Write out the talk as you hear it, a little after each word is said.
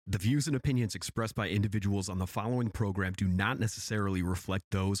The views and opinions expressed by individuals on the following program do not necessarily reflect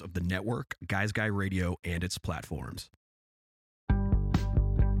those of the network, Guys Guy Radio, and its platforms.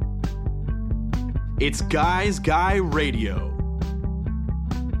 It's Guys Guy Radio.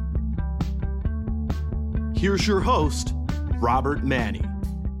 Here's your host, Robert Manny.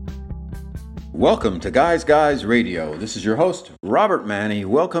 Welcome to Guys Radio. This is your host, Robert Manny,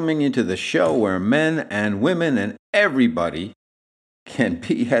 welcoming you to the show where men and women and everybody can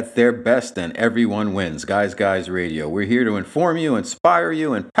be at their best and everyone wins. Guys Radio. We're here to inform you, inspire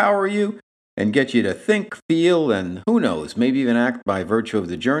you, empower you, and get you to think, feel, and who knows, maybe even act by virtue of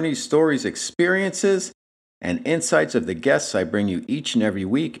the journeys, stories, experiences, and insights of the guests I bring you each and every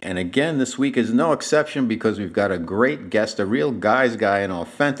week. And again, this week is no exception because we've got a great guest, a real guy's guy, an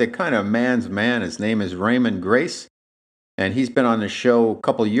authentic kind of man's man. His name is Raymon Grace, and he's been on the show a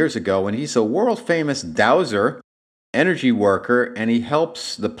couple of years ago, and he's a world-famous dowser, energy worker, and he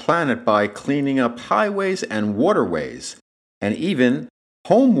helps the planet by cleaning up highways and waterways and even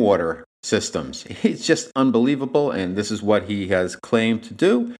home water systems. He's just unbelievable, and this is what he has claimed to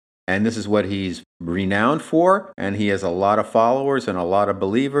do, and this is what he's renowned for, and he has a lot of followers and a lot of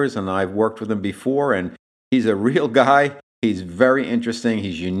believers, and I've worked with him before, and he's a real guy. He's very interesting.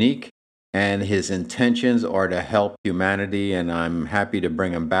 He's unique, and his intentions are to help humanity, and I'm happy to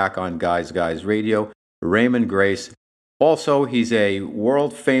bring him back on Guys Radio. Raymon Grace. Also, he's a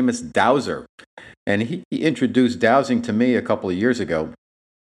world-famous dowser, and he introduced dowsing to me a couple of years ago.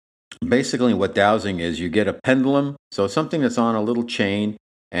 Basically, what dowsing is, you get a pendulum, so something that's on a little chain,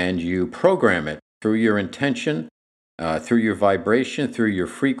 and you program it through your intention, through your vibration, through your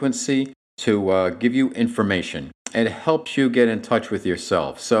frequency, to give you information. It helps you get in touch with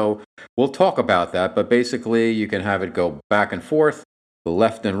yourself. So we'll talk about that, but basically, you can have it go back and forth,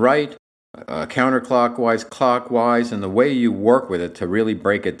 left and right, counterclockwise, clockwise, and the way you work with it, to really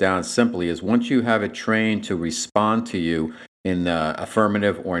break it down simply, is once you have it trained to respond to you in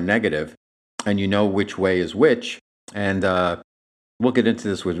affirmative or negative, and you know which way is which, and we'll get into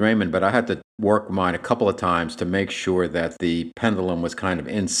this with Raymond, but I had to work mine a couple of times to make sure that the pendulum was kind of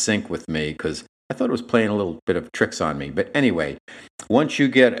in sync with me, because I thought it was playing a little bit of tricks on me. But anyway, once you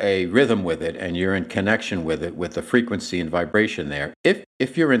get a rhythm with it and you're in connection with it, with the frequency and vibration there,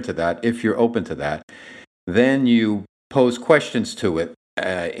 if you're into that, if you're open to that, then you pose questions to it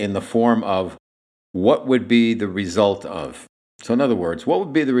in the form of what would be the result of. So in other words, what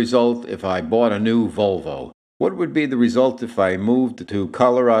would be the result if I bought a new Volvo? What would be the result if I moved to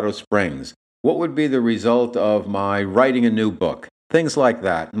Colorado Springs? What would be the result of my writing a new book? Things like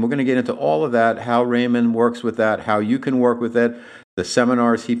that. And we're going to get into all of that, how Raymond works with that, how you can work with it, the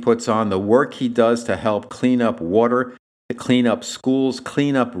seminars he puts on, the work he does to help clean up water, to clean up schools,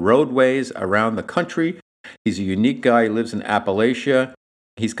 clean up roadways around the country. He's a unique guy. He lives in Appalachia.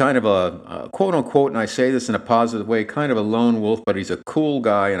 He's kind of a quote-unquote, and I say this in a positive way, kind of a lone wolf, but he's a cool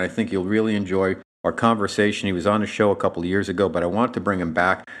guy, and I think you'll really enjoy our conversation. He was on the show a couple of years ago, but I want to bring him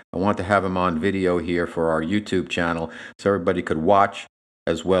back. I want to have him on video here for our YouTube channel so everybody could watch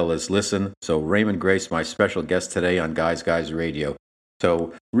as well as listen. So Raymon Grace, my special guest today on Guys Radio.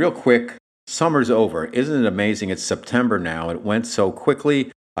 So real quick, summer's over. Isn't it amazing? It's September now. It went so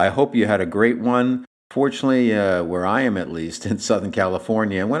quickly. I hope you had a great one. Fortunately, where I am at least, in Southern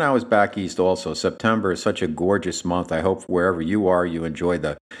California, and when I was back east also, September is such a gorgeous month. I hope wherever you are, you enjoy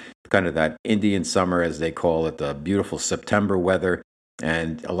the kind of that Indian summer, as they call it, the beautiful September weather,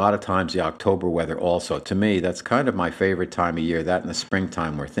 and a lot of times the October weather also. To me, that's kind of my favorite time of year, that in the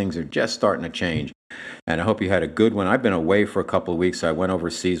springtime where things are just starting to change. And I hope you had a good one. I've been away for a couple of weeks. I went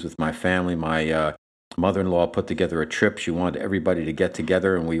overseas with my family. My mother-in-law put together a trip. She wanted everybody to get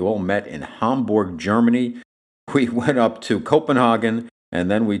together, and we all met in Hamburg, Germany. We went up to Copenhagen,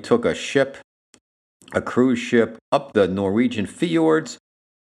 and then we took a cruise ship up the Norwegian fjords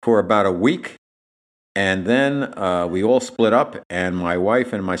for about a week, and then we all split up, and my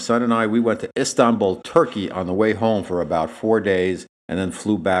wife and my son and I, we went to Istanbul, Turkey on the way home for about 4 days, and then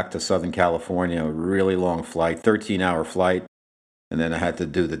flew back to Southern California, a really long flight, 13-hour flight. And then I had to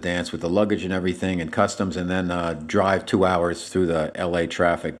do the dance with the luggage and everything and customs, and then drive 2 hours through the LA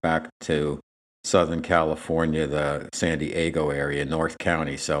traffic back to Southern California, the San Diego area, North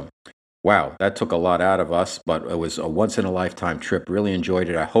County. So, wow, that took a lot out of us, but it was a once-in-a-lifetime trip. Really enjoyed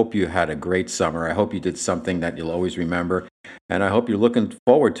it. I hope you had a great summer. I hope you did something that you'll always remember. And I hope you're looking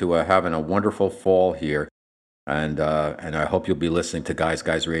forward to having a wonderful fall here. And I hope you'll be listening to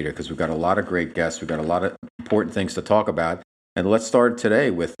Guys Radio, because we've got a lot of great guests. We've got a lot of important things to talk about. And let's start today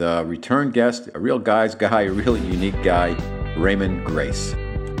with a return guest, a real guy's guy, a really unique guy, Raymon Grace.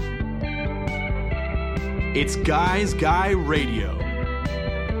 It's Guys Guy Radio.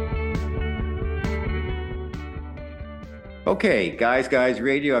 Okay, guys,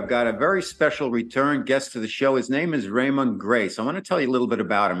 radio. I've got a very special return guest to the show. His name is Raymon Grace. I want to tell you a little bit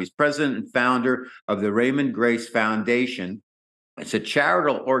about him. He's president and founder of the Raymond Grace Foundation. It's a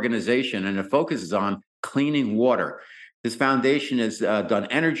charitable organization, and it focuses on cleaning water. His foundation has done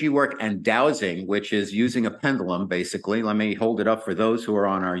energy work and dowsing, which is using a pendulum, basically. Let me hold it up for those who are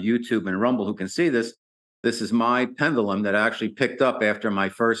on our YouTube and Rumble who can see this. This is my pendulum that I actually picked up after my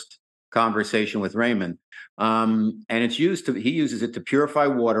first conversation with Raymond. And he uses it to purify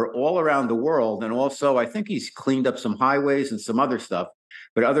water all around the world. And also, I think he's cleaned up some highways and some other stuff.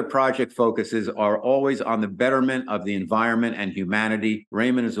 But other project focuses are always on the betterment of the environment and humanity.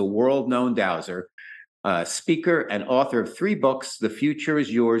 Raymond is a world-known dowser, speaker, and author of 3 books. The Future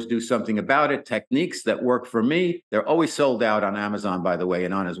is Yours, Do Something About It, Techniques That Work for Me. They're always sold out on Amazon, by the way,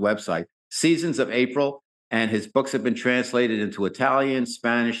 and on his website. Seasons of April, and his books have been translated into Italian,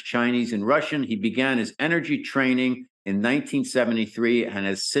 Spanish, Chinese, and Russian. He began his energy training in 1973 and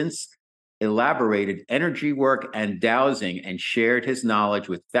has since elaborated energy work and dowsing and shared his knowledge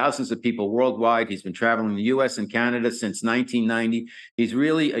with thousands of people worldwide. He's been traveling the US and Canada since 1990. He's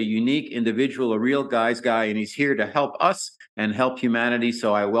really a unique individual, a real guy's guy, and he's here to help us and help humanity.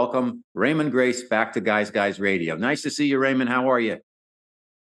 So I welcome Raymond Grace back to Guys Radio. Nice to see you, Raymond. How are you?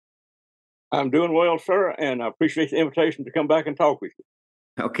 I'm doing well, sir, and I appreciate the invitation to come back and talk with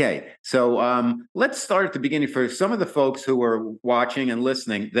you. Okay, so let's start at the beginning. For some of the folks who are watching and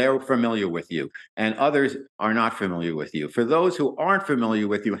listening, they're familiar with you, and others are not familiar with you. For those who aren't familiar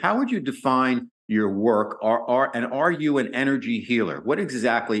with you, how would you define your work? Are you an energy healer? What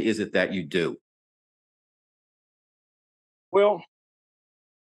exactly is it that you do? Well,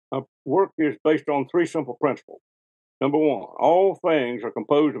 my work is based on 3 simple principles. Number 1, all things are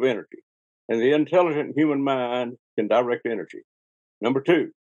composed of energy, and the intelligent human mind can direct energy. Number 2,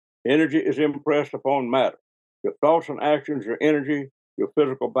 energy is impressed upon matter. Your thoughts and actions, your energy, your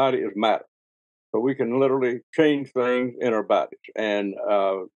physical body is matter. So we can literally change things in our bodies. And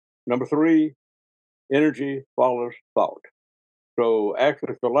number 3, energy follows thought. So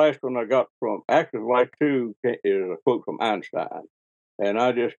actually, the last one I got from Active Life 2 is a quote from Einstein. And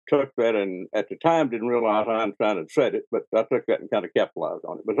I just took that, and at the time didn't realize Einstein had said it, but I took that and kind of capitalized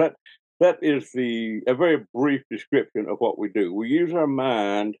on it. But that is a very brief description of what we do. We use our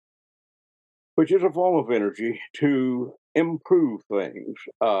mind, which is a form of energy, to improve things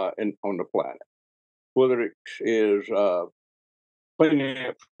on the planet. Whether it is cleaning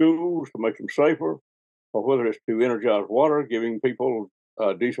up schools to make them safer, or whether it's to energize water, giving people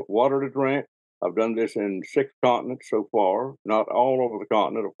decent water to drink. I've done this in 6 continents so far, not all over the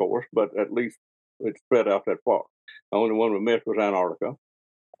continent, of course, but at least it's spread out that far. The only one we missed was Antarctica.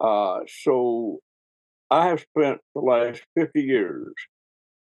 So I have spent the last 50 years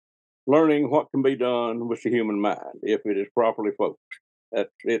learning what can be done with the human mind if it is properly focused. That's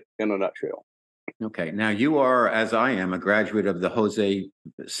it in a nutshell. Okay. Now, you are, as I am, a graduate of the Jose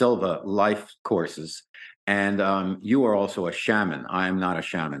Silva life courses, and you are also a shaman. I am not a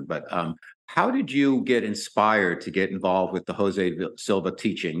shaman, but how did you get inspired to get involved with the Jose Silva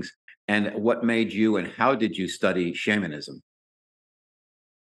teachings, and what made you, and how did you study shamanism?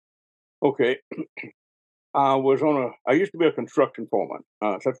 Okay. I used to be a construction foreman.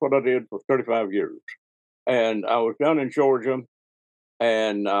 That's what I did for 35 years. And I was down in Georgia,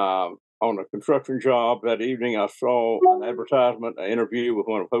 and on a construction job that evening, I saw an advertisement, an interview with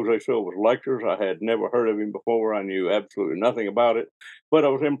one of Jose Silva's lectures. I had never heard of him before. I knew absolutely nothing about it, but I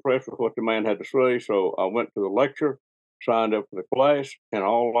was impressed with what the man had to say. So I went to the lecture, signed up for the class. In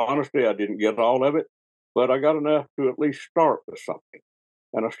all honesty, I didn't get all of it, but I got enough to at least start with something.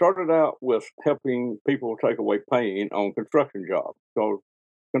 And I started out with helping people take away pain on construction jobs. So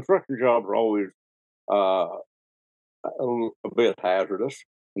construction jobs are always a bit hazardous,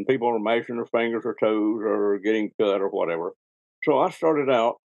 and people are mashing their fingers or toes or getting cut or whatever. So I started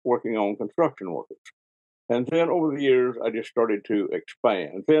out working on construction workers. And then over the years, I just started to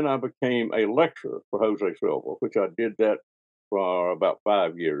expand. Then I became a lecturer for Jose Silva, which I did that for about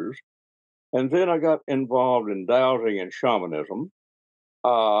 5 years. And then I got involved in dowsing and shamanism.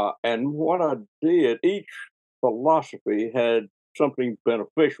 And what I did, each philosophy had something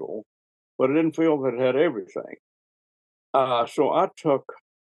beneficial, but I didn't feel that it had everything. So I took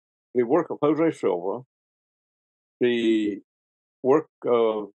the work of Jose Silva, the work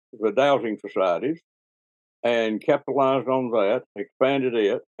of the dowsing societies, and capitalized on that, expanded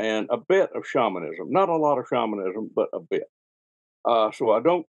it, and a bit of shamanism. Not a lot of shamanism, but a bit. So I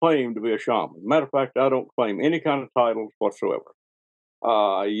don't claim to be a shaman. Matter of fact, I don't claim any kind of titles whatsoever.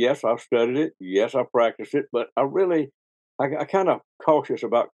 Yes, I've studied it. Yes, I practiced it, but I I kind of cautious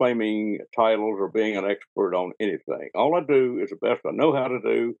about claiming titles or being an expert on anything. All I do is the best I know how to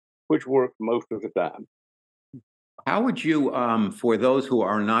do, which works most of the time. How would you, for those who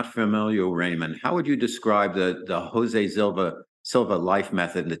are not familiar, Raymond, how would you describe the Jose Silva life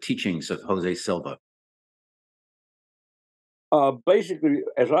method and the teachings of Jose Silva? Basically,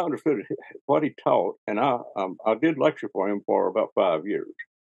 as I understood it, what he taught, and I did lecture for him for about 5 years.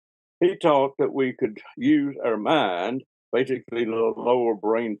 He taught that we could use our mind, basically the lower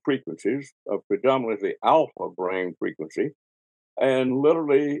brain frequencies, predominantly the alpha brain frequency, and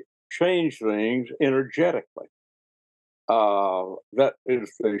literally change things energetically. That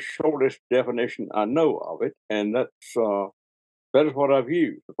is the shortest definition I know of it, and that is what I've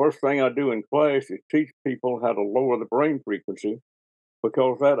used. The first thing I do in class is teach people how to lower the brain frequency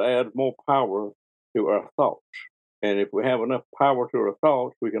because that adds more power to our thoughts. And if we have enough power to our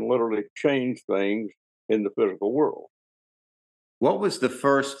thoughts, we can literally change things in the physical world. What was the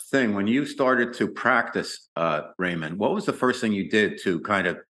first thing when you started to practice, Raymond? What was the first thing you did to kind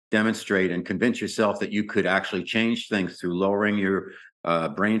of demonstrate and convince yourself that you could actually change things through lowering your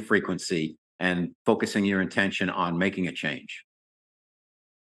brain frequency and focusing your intention on making a change?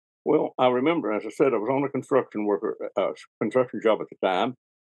 Well, I remember, as I said, I was on a construction job at the time,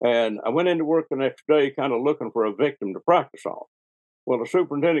 and I went into work the next day, kind of looking for a victim to practice on. Well, the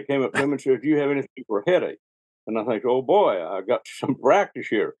superintendent came up to him and said, "Do you have anything for a headache?" And I think, "Oh boy, I got some practice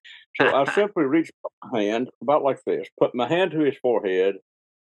here." So I simply reached my hand about like this, put my hand to his forehead,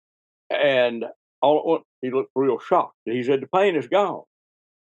 and all at once he looked real shocked. He said, "The pain is gone."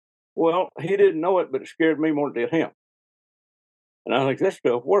 Well, he didn't know it, but it scared me more than it did him. And I think this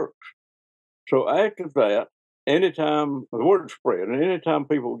stuff works. So after that, anytime the word spread, and anytime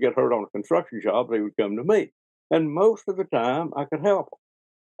people would get hurt on a construction job, they would come to me. And most of the time, I could help them.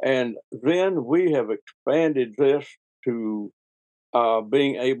 And then we have expanded this to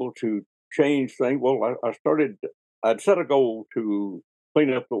being able to change things. Well, I'd set a goal to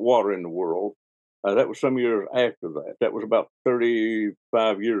clean up the water in the world. That was some years after that. That was about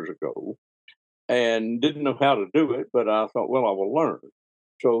 35 years ago. And didn't know how to do it, but I thought, well, I will learn.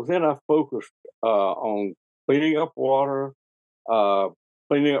 So then I focused on cleaning up water, uh,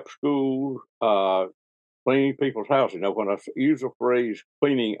 cleaning up schools, cleaning people's houses. Now, when I use the phrase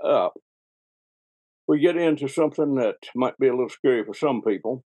cleaning up, we get into something that might be a little scary for some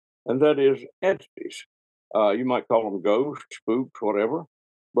people, and that is entities. You might call them ghosts, spooks, whatever.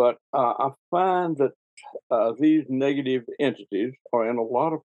 But I find that these negative entities are in a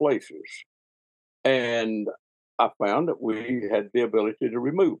lot of places. And I found that we had the ability to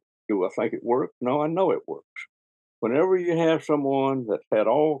remove. Do I think it works? No, I know it works. Whenever you have someone that's had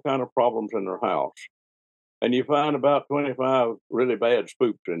all kind of problems in their house, and you find about 25 really bad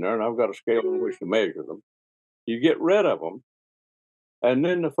spooks in there, and I've got a scale on which to measure them, you get rid of them, and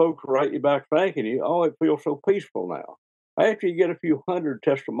then the folks write you back thanking you. Oh, it feels so peaceful now. After you get a few hundred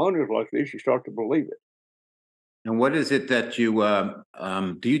testimonials like this, you start to believe it. And what is it that you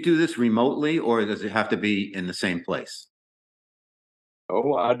do? You do this remotely, or does it have to be in the same place?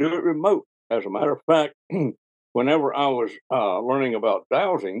 Oh, I do it remote. As a matter of fact, whenever I was learning about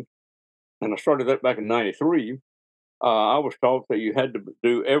dowsing, and I started that back in '93, I was taught that you had to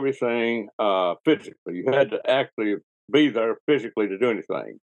do everything physically. You had to actually be there physically to do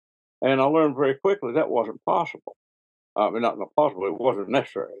anything. And I learned very quickly that wasn't possible. I mean, not possible, it wasn't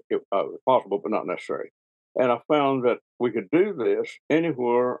necessary. It was possible, but not necessary. And I found that we could do this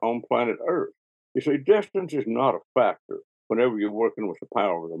anywhere on planet Earth. You see, distance is not a factor whenever you're working with the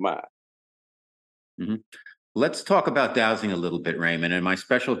power of the mind. Hmm. Let's talk about dowsing a little bit, Raymond. And my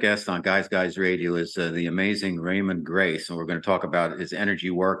special guest on Guys Radio is the amazing Raymond Grace. And we're going to talk about his energy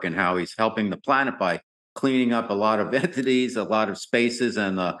work and how he's helping the planet by cleaning up a lot of entities, a lot of spaces,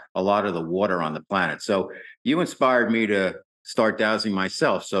 and a lot of the water on the planet. So you inspired me to start dowsing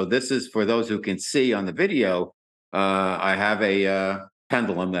myself. So this is for those who can see on the video. I have a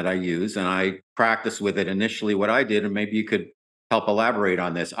pendulum that I use, and I practice with it initially. What I did, and maybe you could help elaborate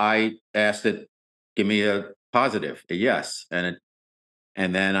on this. I asked it, give me a positive, a yes. And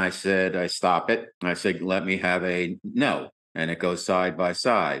then I said, I stop it. I said, let me have a no. And it goes side by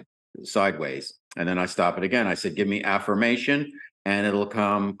side, sideways. And then I stop it again. I said, give me affirmation, and it'll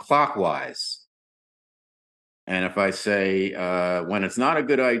come clockwise. And if I say, when it's not a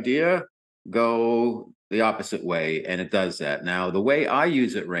good idea, go the opposite way. And it does that. Now, the way I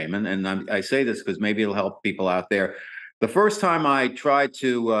use it, Raymond, and I say this because maybe it'll help people out there. The first time I tried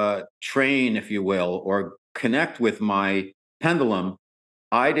to train, if you will, or connect with my pendulum,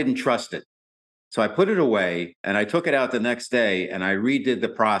 I didn't trust it. So I put it away and I took it out the next day and I redid the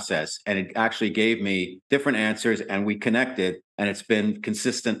process, and it actually gave me different answers, and we connected, and it's been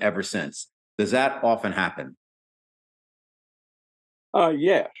consistent ever since. Does that often happen?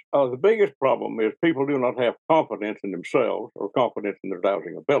 Yes. The biggest problem is people do not have confidence in themselves or confidence in their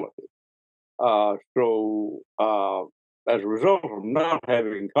dowsing ability. As a result of not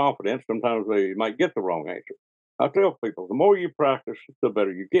having confidence, sometimes they might get the wrong answer. I tell people the more you practice, the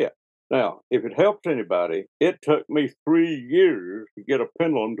better you get. Now, if it helps anybody, it took me 3 years to get a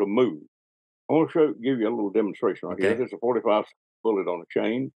pendulum to move. I want to give you a little demonstration right here. Okay. This is a 45 bullet on a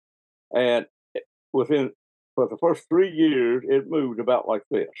chain. And within, for the first 3 years, it moved about like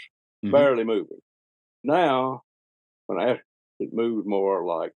this, Hmm. barely moving. Now, when I ask, it moves more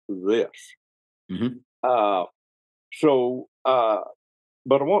like this. Hmm. Uh, so,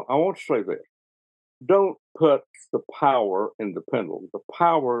 but I want to say this: don't put the power in the pendulum. The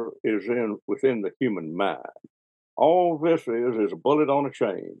power is in within the human mind. All this is a bullet on a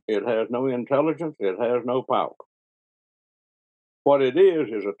chain. It has no intelligence. It has no power. What it is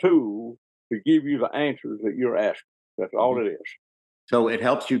a tool to give you the answers that you're asking. That's all Hmm. it is. So it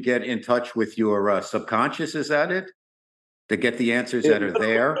helps you get in touch with your subconscious. Is that it? To get the answers It that are literally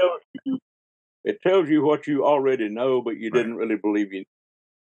there? tells you. It tells you what you already know, but you Right. didn't really believe you.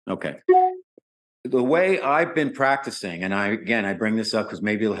 Okay. The way I've been practicing, and I bring this up because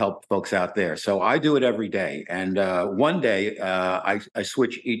maybe it'll help folks out there. So I do it every day, and one day I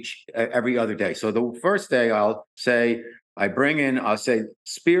switch every other day. So the first day I'll say I'll say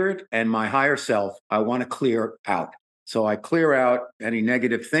spirit and my higher self. I want to clear out. So I clear out any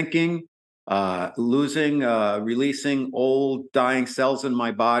negative thinking, releasing old dying cells in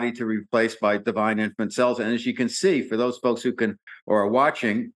my body to replace by divine infinite cells. And as you can see, for those folks who can or are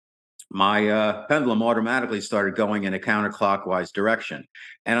watching, my pendulum automatically started going in a counterclockwise direction.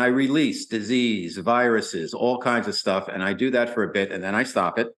 And I release disease, viruses, all kinds of stuff. And I do that for a bit and then I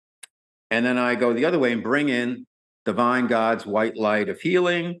stop it. And then I go the other way and bring in divine God's white light of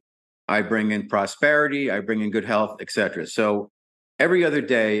healing. I bring in prosperity, I bring in good health, etc. So every other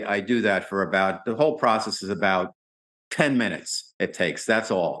day I do that for about the whole process is about 10 minutes it takes.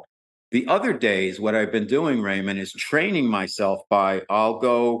 That's all. The other days, what I've been doing, Raymond, is training myself by I'll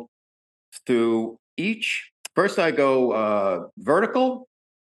go through each. First, I go vertical,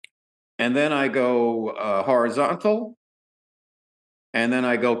 and then I go horizontal, and then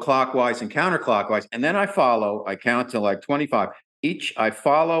I go clockwise and counterclockwise, and then I follow. I count to like 25. Each I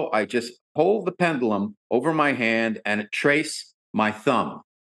follow, I just hold the pendulum over my hand and trace my thumb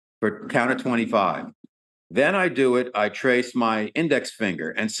for count of 25. Then I do it, I trace my index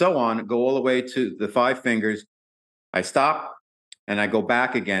finger and so on, go all the way to the five fingers. I stop and I go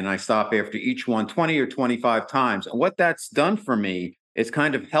back again. I stop after each one 20 or 25 times. And what that's done for me is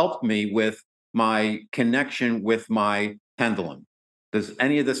kind of helped me with my connection with my pendulum. Does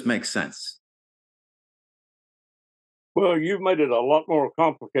any of this make sense? Well, you've made it a lot more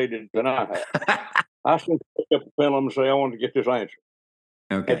complicated than I have. I simply pick up a pendulum and say, I want to get this answer.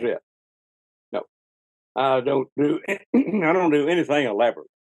 That's Okay. it. No, I don't do. I don't do anything elaborate.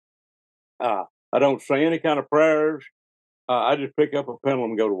 Uh, I don't say any kind of prayers. I just pick up a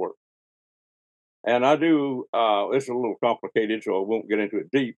pendulum and go to work. And I do. It's a little complicated, so I won't get into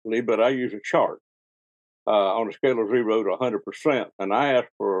it deeply. But I use a chart on a scale of 0 to 100%, and I ask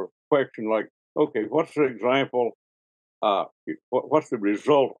for a question like, "Okay, what's the example? What's the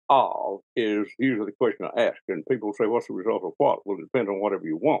result of?" Is usually the question I ask, and people say, "What's the result of what?" Well, it depends on whatever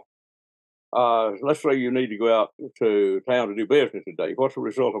you want. Let's say you need to go out to town to do business today. What's the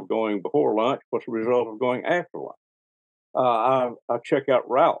result of going before lunch? What's the result of going after lunch? I check out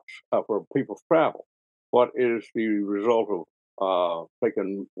routes for people's travel. What is the result of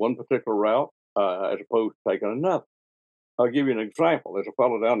taking one particular route as opposed to taking another? I'll give you an example. There's a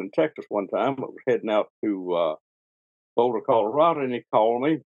fellow down in Texas one time that was heading out to Boulder, Colorado, and he called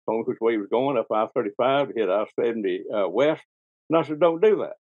me, told me which way he was going up I-35 to hit I-70 west. And I said, don't do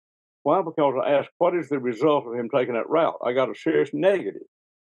that. Why? Because I asked, what is the result of him taking that route? I got a serious negative.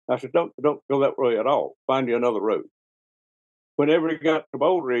 I said, don't go that way at all. Find you another road. Whenever he got to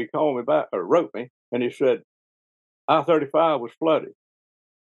Boulder, he called me back or wrote me, and he said, I-35 was flooded.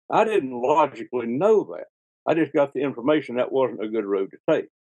 I didn't logically know that. I just got the information that wasn't a good road to take.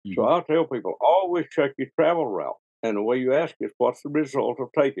 So Mhm. I'll tell people always check your travel route. And the way you ask is, what's the result of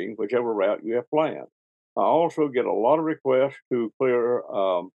taking whichever route you have planned? I also get a lot of requests to clear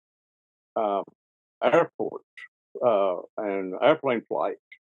um, airports and airplane flights.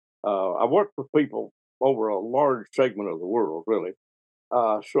 I work for people over a large segment of the world, really.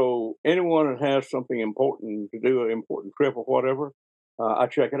 So anyone that has something important to do, an important trip or whatever, I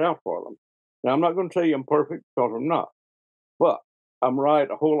check it out for them. Now, I'm not going to tell you I'm perfect because I'm not, but I'm right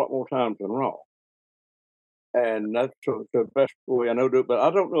a whole lot more times than wrong. And that's the best way I know to do it. But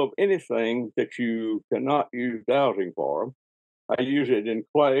I don't know of anything that you cannot use dowsing for. I use it in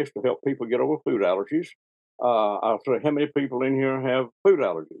class to help people get over food allergies. I'll say, how many people in here have food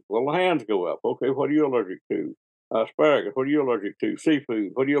allergies? Well, the hands go up. Okay, what are you allergic to? Asparagus, what are you allergic to?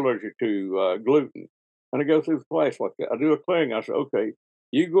 Seafood, what are you allergic to? Gluten. And I go through the class like that. I do a clearing. I say, okay,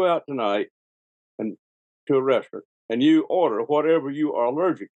 you go out tonight and to a restaurant and you order whatever you are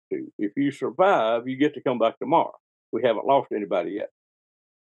allergic to. If you survive, you get to come back tomorrow. We haven't lost anybody yet.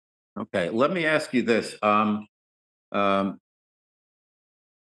 Okay, let me ask you this. Um,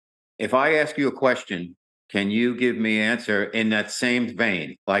 if I ask you a question, can you give me an answer in that same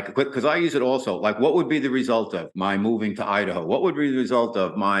vein? Like, because I use it also. Like, what would be the result of my moving to Idaho? What would be the result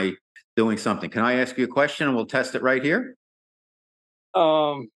of my doing something? Can I ask you a question and we'll test it right here?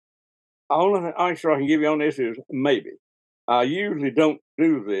 The only answer I can give you on this is maybe. I usually don't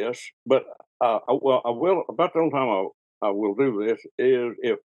do this, but I will. About the only time I will do this is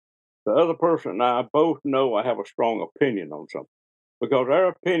if the other person and I both know I have a strong opinion on something, because our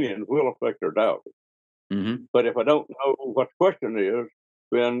opinions will affect our doubt. Mm-hmm. But if I don't know what the question is,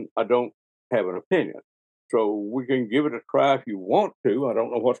 then I don't have an opinion. So we can give it a try if you want to. I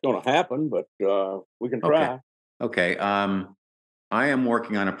don't know what's going to happen, but we can try. Okay. I am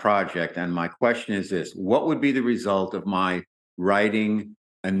working on a project, and my question is this: what would be the result of my writing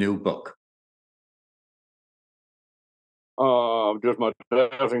a new book? Does my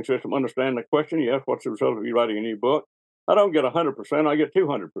dowsing system understand the question? Yes. What's the result of you writing a new book? I don't get 100%. I get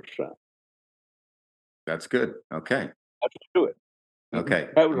 200%. That's good. Okay. Let's do it. Okay.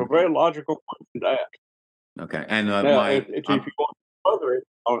 That was a very logical question to ask. Okay. And Now, if you want to further it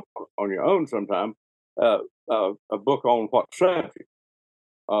on your own sometime, a book on what subject? Is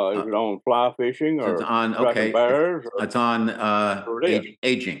it on fly fishing so it's or on. tracking Okay. bears or It's on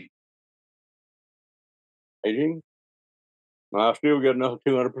aging. aging? I still get another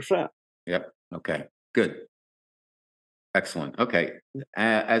 200%. Yep. Okay. Good. Excellent. Okay.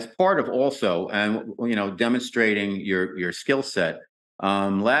 As part of also, and demonstrating your skill set.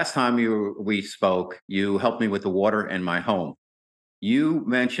 Last time we spoke, you helped me with the water in my home. You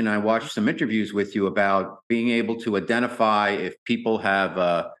mentioned I watched some interviews with you about being able to identify if people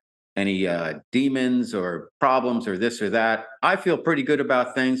have any demons or problems or this or that. I feel pretty good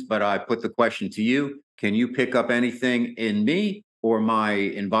about things, but I put the question to you: can you pick up anything in me or my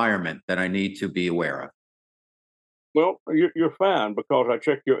environment that I need to be aware of? Well, you're fine because I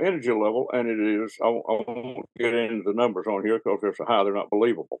checked your energy level and it is, I won't get into the numbers on here because they're so high, they're not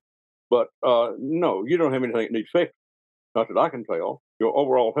believable. But no, you don't have anything that needs fixed. Not that I can tell. Your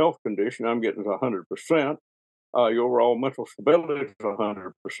overall health condition, I'm getting is 100%. Your overall mental stability is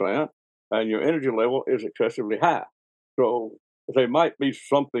 100%. And your energy level is excessively high. So there might be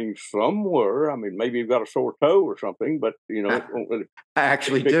something somewhere. I mean, maybe you've got a sore toe or something, but it won't really I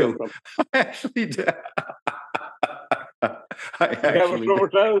actually pick up do. something. I actually do. I You have a actually sore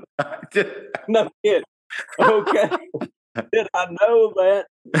toe? do. No kidding. Okay. Did I know that?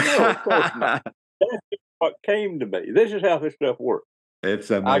 No, of course not. That's just what came to me. This is how this stuff works.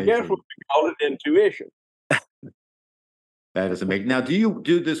 It's I guess we amazing. could call it intuition. That is amazing. Now, do you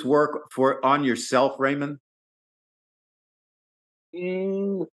do this work on yourself, Raymond?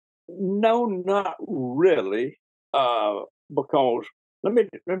 Mm, no, not really. Because let me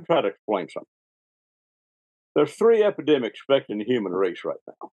try to explain something. There's three epidemics affecting the human race right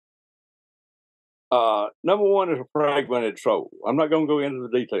now. Number one is a fragmented soul. I'm not going to go into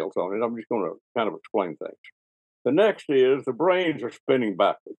the details on it. I'm just going to kind of explain things. The next is the brains are spinning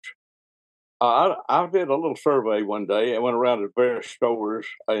backwards. I did a little survey one day. I went around to various stores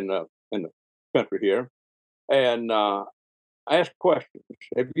in the country here and asked questions.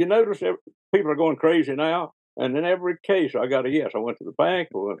 Have you noticed people are going crazy now? And in every case, I got a yes. I went to the bank,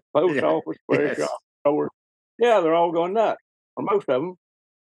 I went to the post Yeah. office, various Yes. shop, stores. Yeah, they're all going nuts. Or most of them.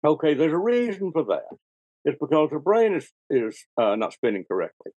 Okay, there's a reason for that. It's because the brain is not spinning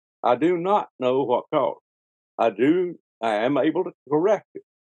correctly. I do not know what caused. I am able to correct it,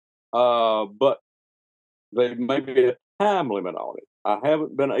 but there may be a time limit on it. I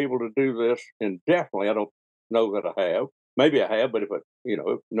haven't been able to do this indefinitely. I don't know that I have. Maybe I have, but if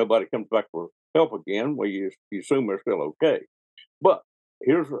nobody comes back for help again, well, you assume they're still okay. But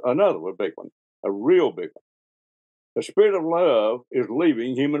here's another one, big one, a real big one. The spirit of love is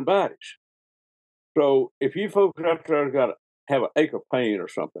leaving human bodies. So if you folks out there got have an ache of pain or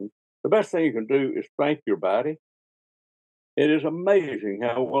something, the best thing you can do is thank your body. It is amazing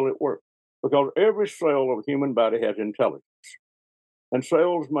how well it works because every cell of a human body has intelligence. And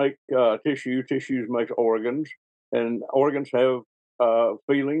cells make tissue, tissues make organs, and organs have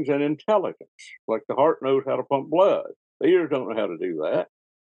feelings and intelligence. Like the heart knows how to pump blood. The ears don't know how to do that.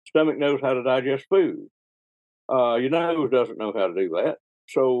 Stomach knows how to digest food. Your nose doesn't know how to do that.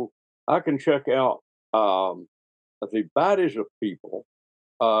 So I can check out the bodies of people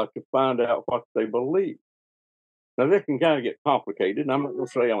to find out what they believe. Now, this can kind of get complicated, and I'm not going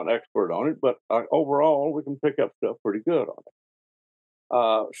to say I'm an expert on it, but overall, we can pick up stuff pretty good on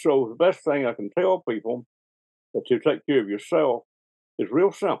it. So the best thing I can tell people that to take care of yourself is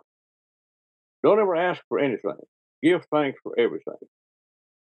real simple. Don't ever ask for anything. Give thanks for everything.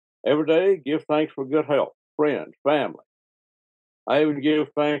 Every day, give thanks for good health, friends, family. I even give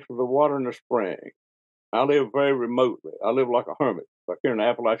thanks for the water in the spring. I live very remotely. I live like a hermit, like here in the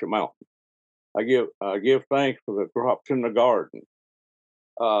Appalachian Mountains. I give thanks for the crops in the garden.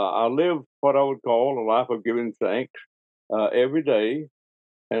 I live what I would call a life of giving thanks every day,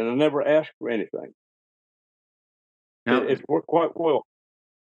 and I never ask for anything. Now, It's worked quite well.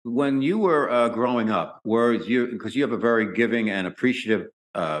 when you were growing up, were you, because you have a very giving and appreciative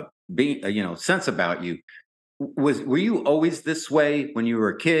sense about you, were you always this way when you were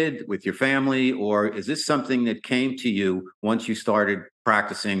a kid with your family, or is this something that came to you once you started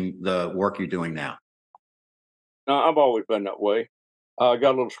practicing the work you're doing now? No, I've always been that way. I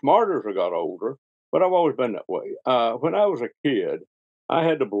got a little smarter as I got older, but I've always been that way. When I was a kid, I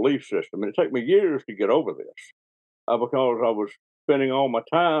had the belief system, and it took me years to get over this because I was spending all my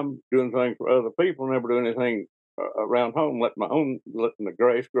time doing things for other people, never doing anything around home, letting the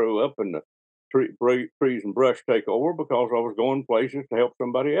grass grow up and the trees and brush take over because I was going places to help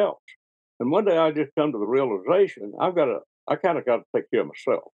somebody else. And one day I just come to the realization I kind of got to take care of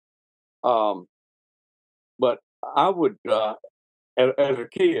myself. But I would, as a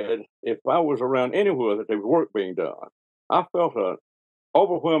kid, if I was around anywhere that there was work being done, I felt an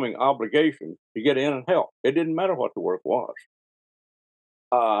overwhelming obligation to get in and help. It didn't matter what the work was.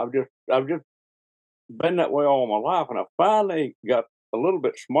 I've just been that way all my life, and I finally got a little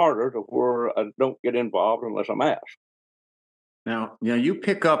bit smarter to where I don't get involved unless I'm asked. Now, you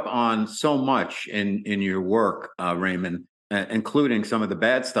pick up on so much in your work, Raymond, including some of the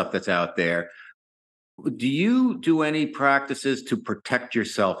bad stuff that's out there. Do you do any practices to protect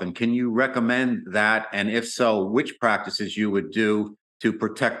yourself, and can you recommend that? And if so, which practices you would do to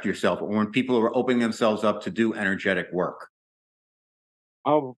protect yourself, or when people are opening themselves up to do energetic work?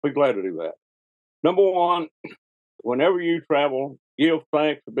 I'll be glad to do that. Number one, whenever you travel, give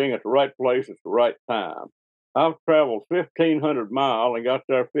thanks for being at the right place at the right time. I've traveled 1,500 miles and got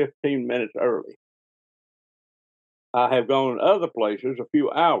there 15 minutes early. I have gone other places a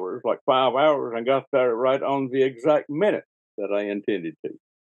few hours, like 5 hours, and got there right on the exact minute that I intended to.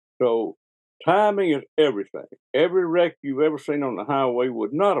 So timing is everything. Every wreck you've ever seen on the highway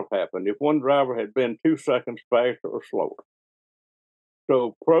would not have happened if one driver had been 2 seconds faster or slower.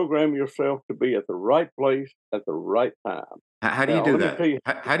 So program yourself to be at the right place at the right time. How do you Now, do let me that? tell you,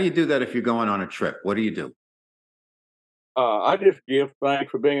 How do you do that if you're going on a trip? What do you do? I just give thanks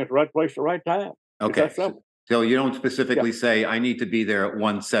for being at the right place at the right time. It's Okay, that simple. so you don't Yeah. specifically say, I need to be there at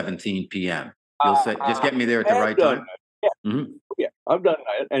 1:17 p.m. You'll say, just get me there at the I have right done time? that. Yeah, Hmm. yeah, I've done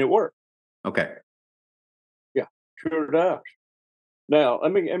that, and it worked. Okay. Yeah, sure does. Now,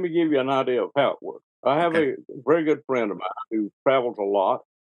 let me give you an idea of how it works. I have Okay. a very good friend of mine who travels a lot,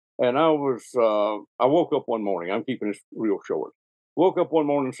 and I woke up one morning. I'm keeping this real short. Woke up one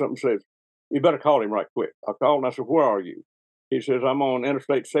morning, something says, "You better call him right quick." I called and I said, "Where are you?" He says, "I'm on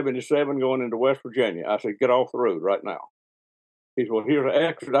Interstate 77 going into West Virginia." I said, "Get off the road right now." He said, "Well, here's an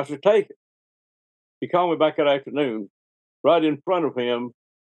exit." I said, "Take it." He called me back that afternoon. Right in front of him,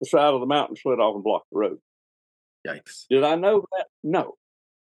 the side of the mountain slid off and blocked the road. Yikes. Did I know that? No.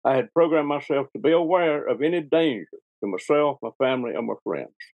 I had programmed myself to be aware of any danger to myself, my family, and my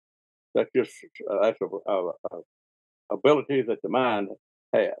friends. That's a ability that the mind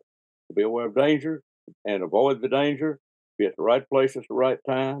has to be aware of danger and avoid the danger, be at the right place at the right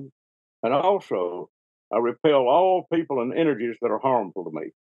time, and also I repel all people and energies that are harmful to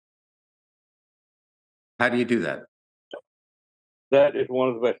me. How do you do that? That is one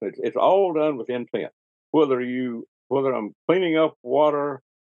of the best things. It's all done with intent. Whether I'm cleaning up water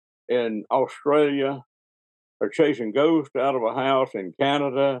in Australia or chasing ghosts out of a house in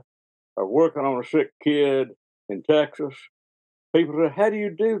Canada or working on a sick kid in Texas, people say, "How do you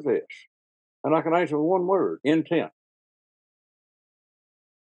do this?" And I can answer with one word: intent.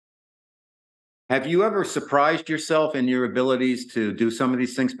 Have you ever surprised yourself in your abilities to do some of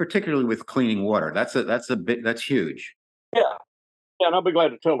these things, particularly with cleaning water? That's huge. Yeah, yeah, and I'll be glad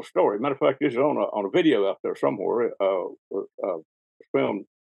to tell the story. Matter of fact, this is on a video out there somewhere. filmed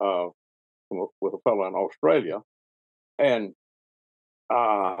with a fellow in Australia, and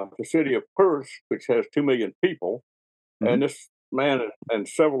the city of Perth, which has 2 million people, and this man and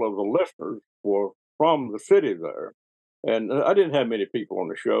several of the listeners were from the city there. And I didn't have many people on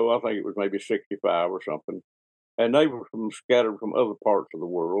the show. I think it was maybe 65 or something. And they were scattered from other parts of the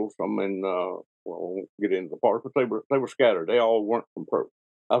world. Some in, well, I won't get into the parts, but they were scattered. They all weren't from Perth.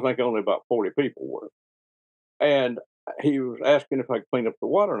 I think only about 40 people were. And he was asking if I could clean up the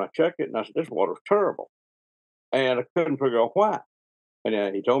water, and I checked it, and I said, "This water's terrible." And I couldn't figure out why.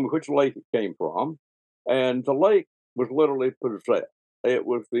 And he told me which lake it came from, and the lake was literally possessed. It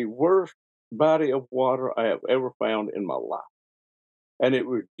was the worst body of water I have ever found in my life. And it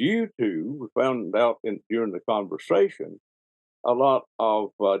was due to, we found out during the conversation, a lot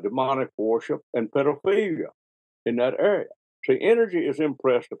of demonic worship and pedophilia in that area. See, energy is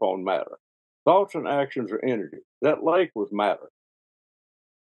impressed upon matter. Thoughts and actions are energy. That lake was matter.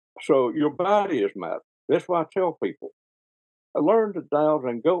 So your body is matter. That's why I tell people, learn to dial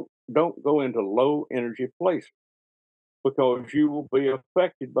and don't go into low energy places because you will be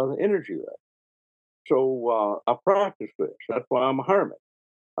affected by the energy there. So I practice this. That's why I'm a hermit.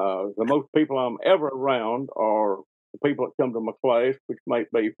 The most people I'm ever around are the people that come to my class, which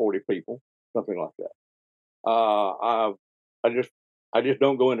might be 40 people, something like that. I just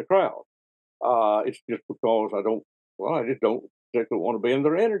don't go in the crowd. It's just because I just don't particularly want to be in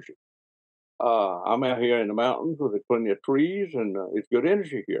their energy. I'm out here in the mountains with plenty of trees, and it's good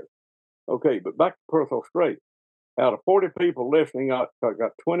energy here. Okay, but back to Perth, Australia. Out of 40 people listening, I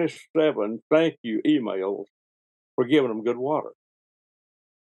got 27 thank you emails for giving them good water.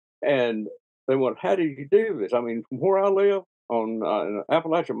 And they went, "How did you do this?" I mean, from where I live on in the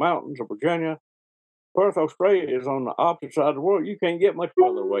Appalachian Mountains of Virginia, Perth, Australia is on the opposite side of the world. You can't get much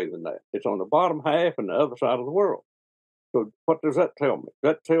further away than that. It's on the bottom half and the other side of the world. So what does that tell me?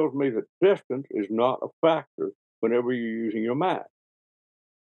 That tells me that distance is not a factor whenever you're using your mind.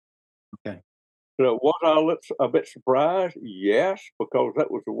 Okay. So was I a bit surprised? Yes, because that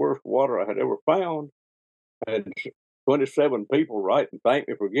was the worst water I had ever found. And 27 people write and thank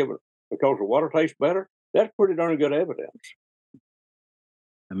me for giving it because the water tastes better. That's pretty darn good evidence.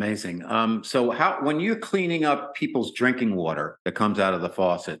 Amazing. So when you're cleaning up people's drinking water that comes out of the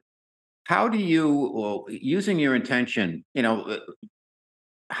faucet, how do you, well, using your intention,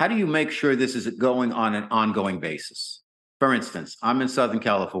 how do you make sure this is going on an ongoing basis? For instance, I'm in Southern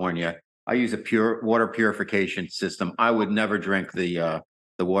California. I use a pure water purification system. I would never drink the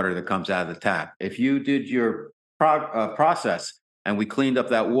water that comes out of the tap. If you did your process and we cleaned up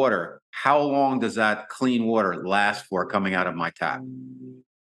that water, how long does that clean water last for coming out of my tap?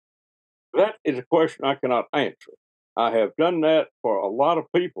 That is a question I cannot answer. I have done that for a lot of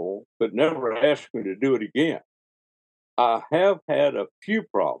people that never asked me to do it again. I have had a few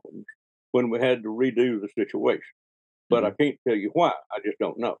problems when we had to redo the situation, but I can't tell you why. I just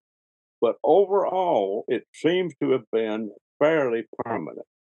don't know. But overall, it seems to have been fairly permanent.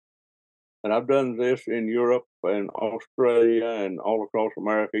 And I've done this in Europe and Australia and all across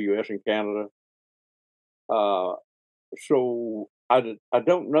America, US and Canada. Uh, so I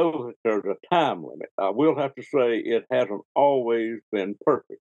don't know that there's a time limit. I will have to say it hasn't always been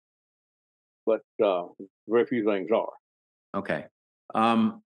perfect, but very few things are. Okay.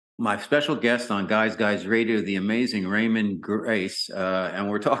 My special guest on Guys Radio, the amazing Raymon Grace, and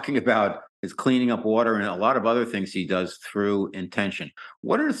we're talking about his cleaning up water and a lot of other things he does through intention.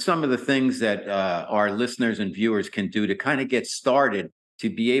 What are some of the things that our listeners and viewers can do to kind of get started to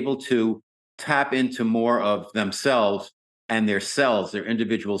be able to tap into more of themselves and their cells, their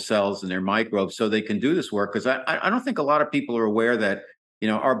individual cells and their microbes, so they can do this work? Because I don't think a lot of people are aware that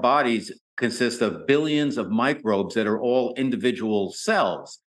our bodies consist of billions of microbes that are all individual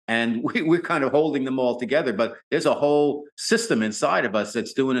cells. And we're kind of holding them all together, but there's a whole system inside of us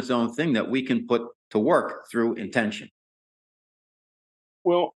that's doing its own thing that we can put to work through intention.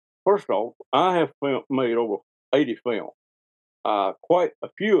 Well, first off, I have made over 80 films. Quite a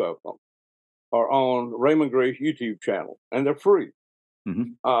few of them are on Raymond Grace YouTube channel, and they're free.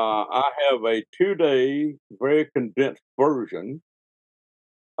 Mhm. I have a 2-day, very condensed version.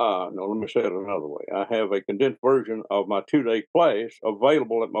 No, let me say it another way. I have a condensed version of my 2-day class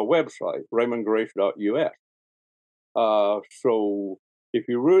available at my website, raymondgrace.us. So if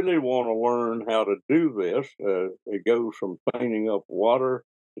you really want to learn how to do this, it goes from cleaning up water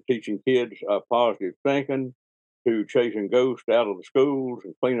to teaching kids positive thinking to chasing ghosts out of the schools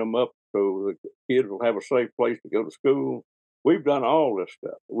and clean them up so the kids will have a safe place to go to school. We've done all this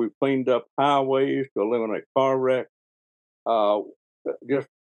stuff. We've cleaned up highways to eliminate car wrecks. Just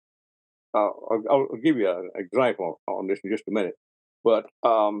I'll give you an example on this in just a minute. But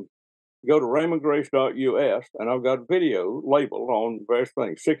go to RaymondGrace.us, and I've got video labeled on various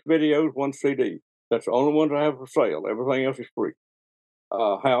things. 6 videos, 1 CD. That's the only ones I have for sale. Everything else is free.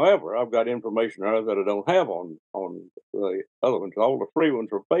 However, I've got information there that I don't have on the other ones. All the free ones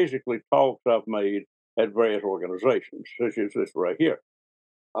are basically talks I've made at various organizations, such as this right here.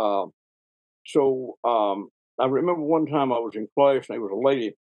 I remember one time I was in class, and there was a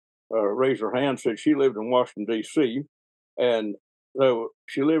lady raised her hand, said she lived in Washington, D.C., and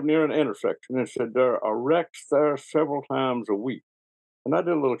she lived near an intersection, and said there are wrecks there several times a week. And I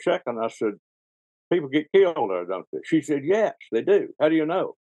did a little check, and I said, people get killed there, don't they? She said, yes, they do. How do you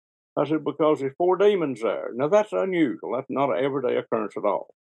know? I said, because there's 4 demons there. Now, that's unusual. That's not an everyday occurrence at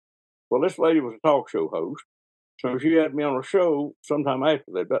all. Well, this lady was a talk show host, so she had me on a show sometime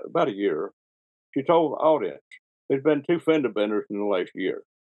after that, about a year. She told the audience, there's been 2 fender benders in the last year.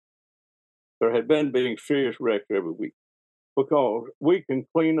 There had been being serious wrecks every week because we can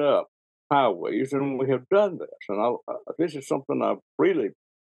clean up highways, and we have done this. And this is something I really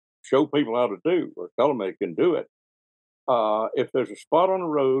show people how to do, or tell them they can do it. If there's a spot on the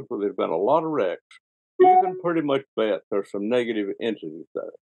road where there's been a lot of wrecks, you can pretty much bet there's some negative entities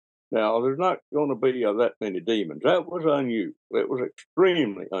there. Now, there's not going to be that many demons. That was unusual. It was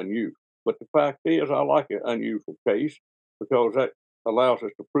extremely unusual. But the fact is, I like an unusual case because that allows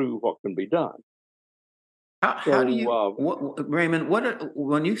us to prove what can be done. How do you, Raymond?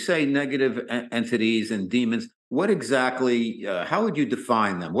 When you say negative entities and demons, what exactly? How would you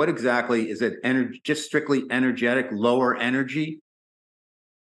define them? What exactly is it? Just strictly energetic, lower energy,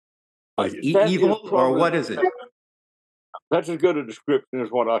 evil, or what is it? That's as good a description as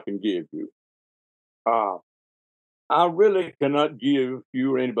what I can give you. I really cannot give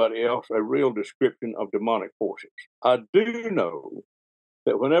you or anybody else a real description of demonic forces. I do know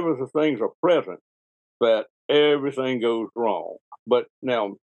that whenever the things are present, that everything goes wrong. But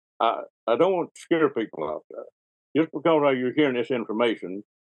now, I don't want to scare people out there. Just because you're hearing this information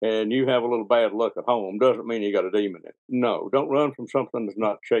and you have a little bad luck at home doesn't mean you got a demon in it. No, don't run from something that's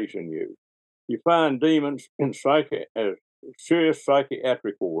not chasing you. You find demons in serious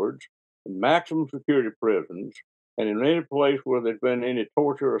psychiatric wards, in maximum security prisons, and in any place where there's been any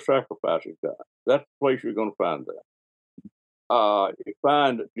torture or sacrifices done. That's the place you're going to find that. You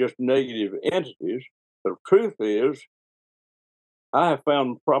find just negative entities. The truth is, I have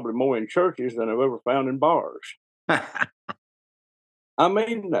found probably more in churches than I've ever found in bars. I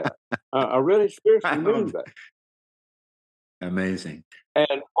mean that. I really seriously mean that. Amazing.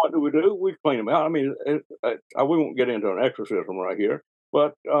 And what do? We clean them out. I mean, we won't get into an exorcism right here,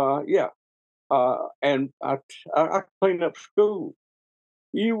 but yeah. And I cleaned up schools.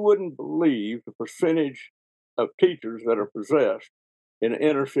 You wouldn't believe the percentage of teachers that are possessed in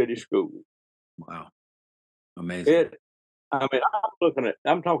inner city schools. Wow. Amazing. I'm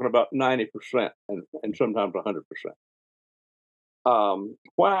talking about 90% and sometimes 100%.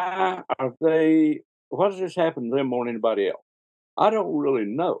 Why does this happen to them more than anybody else? I don't really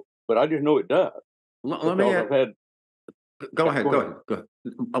know, but I just know it does. Let me go ahead.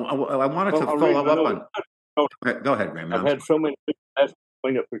 I wanted to follow up on. Go ahead, Raymond. I've had so many people ask to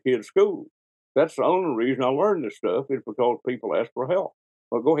clean up their kids' school. That's the only reason I learned this stuff is because people ask for help.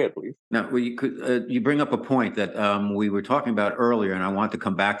 Well, go ahead, please. Now, you bring up a point that we were talking about earlier, and I want to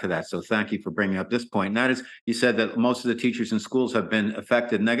come back to that. So thank you for bringing up this point. And that is, you said that most of the teachers in schools have been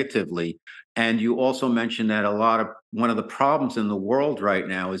affected negatively. And you also mentioned that one of the problems in the world right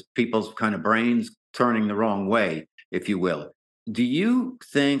now is people's kind of brains turning the wrong way, if you will. Do you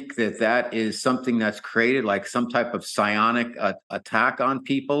think that is something that's created, like some type of psionic attack on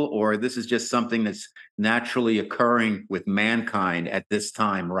people, or this is just something that's naturally occurring with mankind at this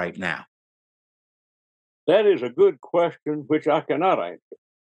time right now? That is a good question, which I cannot answer.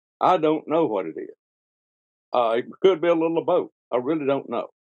 I don't know what it is. It could be a little of both. I really don't know.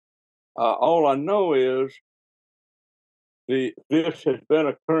 All I know is this has been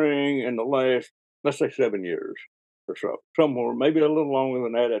occurring in the last, let's say, 7 years. Or so, somewhere, maybe a little longer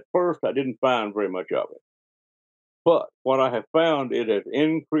than that. At first, I didn't find very much of it. But what I have found, it has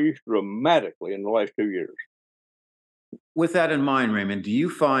increased dramatically in the last 2 years. With that in mind, Raymond, do you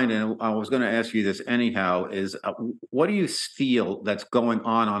find, and I was going to ask you this anyhow, is what do you feel that's going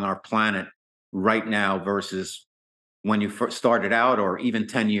on our planet right now versus when you first started out or even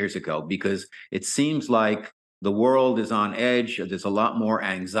 10 years ago? Because it seems like the world is on edge. There's a lot more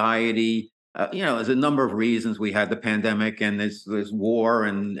anxiety. There's a number of reasons. We had the pandemic and there's war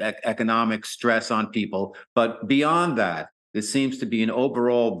and economic stress on people. But beyond that, there seems to be an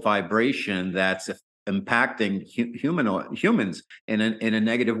overall vibration that's impacting humans in a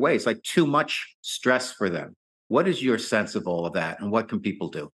negative way. It's like too much stress for them. What is your sense of all of that, and what can people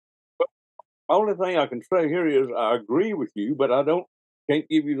do? Only thing I can say here is I agree with you, but I can't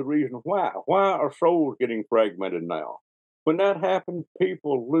give you the reason why. Why are souls getting fragmented now? When that happens,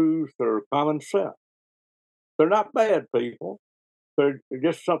 people lose their common sense. They're not bad people. They're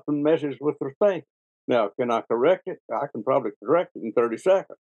just something messes with their thinking. Now, can I correct it? I can probably correct it in 30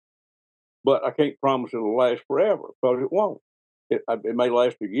 seconds, but I can't promise it'll last forever because it won't. It may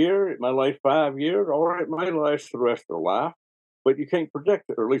last a year, it may last 5 years, or it may last the rest of their life, but you can't predict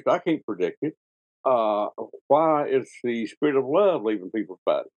it, or at least I can't predict it. Uh, why is the spirit of love leaving people's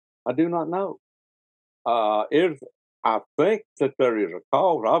bodies? I do not know. Is I think that there is a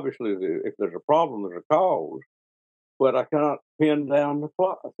cause. Obviously, if there's a problem, there's a cause, but I cannot pin down the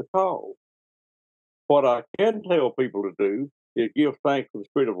cause. What I can tell people to do is give thanks for the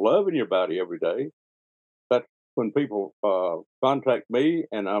spirit of love in your body every day. That's when people contact me,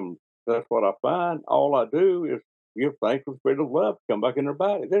 and that's what I find. All I do is give thanks for the spirit of love to come back in their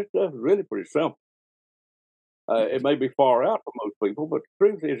body. This stuff is really pretty simple. It may be far out for most people, but the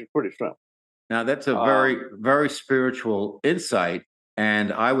truth is, it's pretty simple. Now, that's a very, very spiritual insight.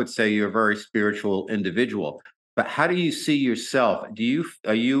 And I would say you're a very spiritual individual. But how do you see yourself?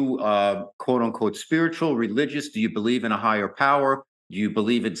 Are you quote unquote spiritual, religious? Do you believe in a higher power? Do you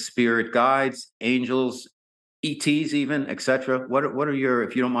believe in spirit guides, angels, ETs, even, etc.? What are your,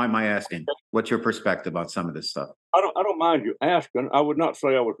 if you don't mind my asking, what's your perspective on some of this stuff? I don't mind you asking. I would not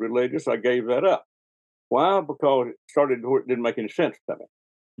say I was religious. I gave that up. Why? Because it started where it didn't make any sense to me.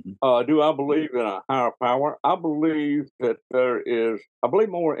 Do I believe in a higher power? I believe that I believe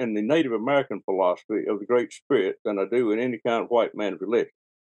more in the Native American philosophy of the Great Spirit than I do in any kind of white man's religion.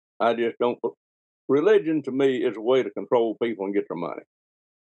 I just don't. Religion to me is a way to control people and get their money.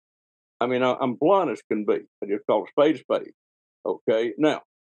 I mean, I'm blunt as can be. I just call a spade. Okay. Now,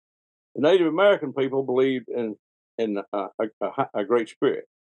 the Native American people believed in a Great Spirit.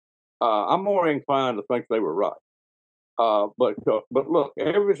 I'm more inclined to think they were right. But look,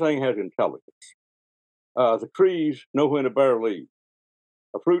 everything has intelligence. The trees know when to bear leaves.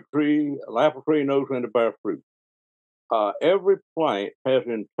 A fruit tree, an apple tree knows when to bear fruit. Every plant has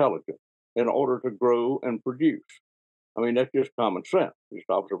intelligence in order to grow and produce. I mean, that's just common sense, just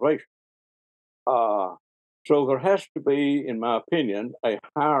observation. So there has to be, in my opinion, a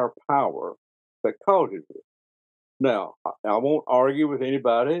higher power that causes it. Now, I won't argue with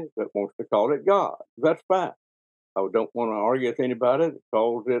anybody that wants to call it God. That's fine. I don't want to argue with anybody that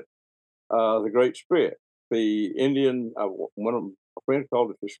calls it the Great Spirit. The Indian, one of my friends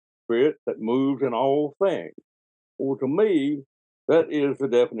called it the Spirit that moves in all things. Well, to me, that is the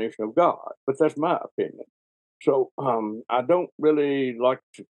definition of God, but that's my opinion. So I don't really like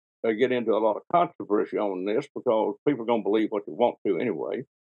to get into a lot of controversy on this because people are going to believe what they want to anyway.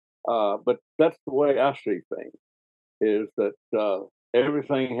 But that's the way I see things, is that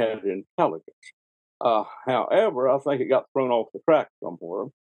everything has intelligence. However, I think it got thrown off the track somewhere,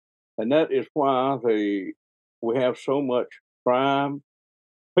 and that is why we have so much crime.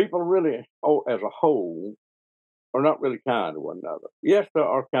 People really, as a whole, are not really kind to one another. Yes, there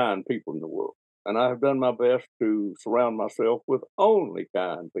are kind people in the world, and I have done my best to surround myself with only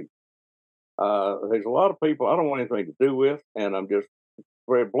kind people. There's a lot of people I don't want anything to do with, and I'm just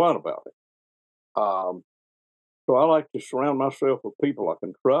very blunt about it. So I like to surround myself with people I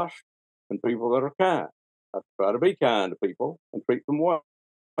can trust and people that are kind. I try to be kind to people and treat them well.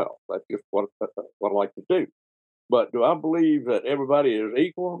 That's just what I like to do. But do I believe that everybody is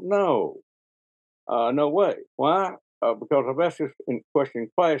equal? No. No way. Why? Because I've asked this question in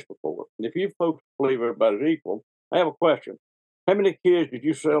class before. If you folks believe everybody's equal, I have a question. How many kids did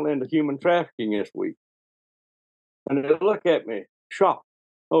you sell into human trafficking this week? And they look at me, shocked.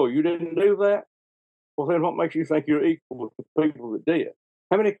 Oh, you didn't do that? Well, then what makes you think you're equal with the people that did?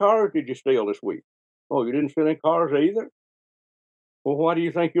 How many cars did you steal this week? Oh, you didn't steal any cars either? Well, why do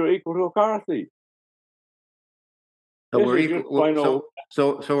you think you're equal to a car thief? So we're equal.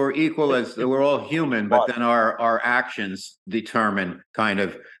 So we're equal as we're all human, but then our actions determine kind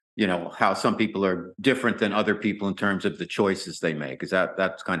of how some people are different than other people in terms of the choices they make.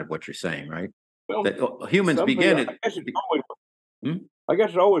 That's kind of what you're saying, right? Well, that humans begin it. I guess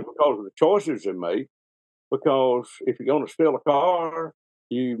it's always because of the choices they make. Because if you're going to steal a car,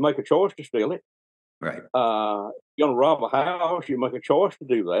 you make a choice to steal it. Right. You're going to rob a house, you make a choice to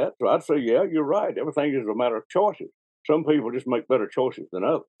do that. So I'd say, yeah, you're right. Everything is a matter of choices. Some people just make better choices than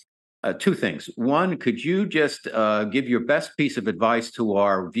others. two things. One, could you just give your best piece of advice to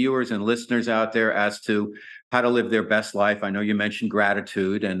our viewers and listeners out there as to how to live their best life? I know you mentioned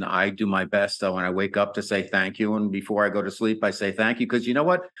gratitude, and I do my best when I wake up to say thank you. And before I go to sleep, I say thank you because you know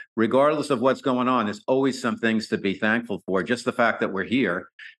what? Regardless of what's going on, there's always some things to be thankful for, just the fact that we're here.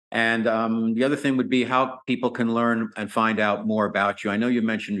 And the other thing would be how people can learn and find out more about you. I know you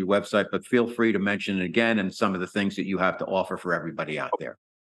mentioned your website, but feel free to mention it again and some of the things that you have to offer for everybody out there.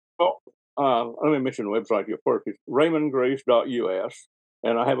 Well, let me mention the website here first. It's RaymondGrace.us,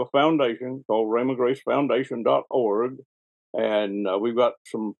 and I have a foundation called RaymondGraceFoundation.org, and we've got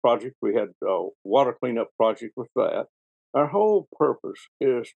some projects. We had a water cleanup project with that. Our whole purpose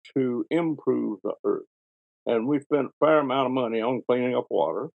is to improve the earth, and we spent a fair amount of money on cleaning up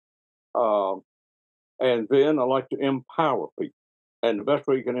water. And then I like to empower people, and the best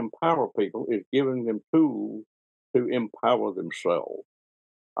way you can empower people is giving them tools to empower themselves.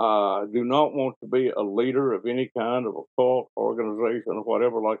 Do not want to be a leader of any kind of a cult organization or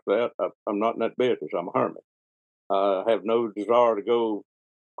whatever like that. I'm not in that business. I'm a hermit. I have no desire to go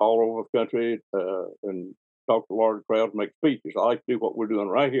all over the country and talk to large crowds, make speeches. I like to do what we're doing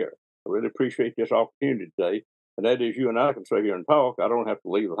right here. I really appreciate this opportunity today, and that is you and I can sit here and talk. I don't have to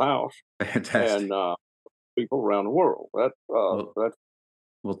leave the house. Fantastic. And people around the world. That's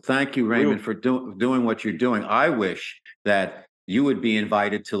Well, thank you, Raymond, for doing what you're doing. I wish that you would be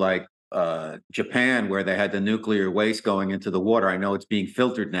invited to like Japan, where they had the nuclear waste going into the water. I know it's being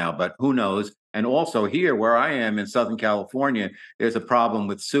filtered now, but who knows? And also here, where I am in Southern California, there's a problem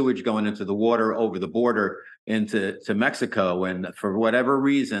with sewage going into the water over the border into Mexico. And for whatever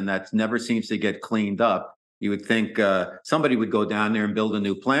reason, that never seems to get cleaned up. You would think somebody would go down there and build a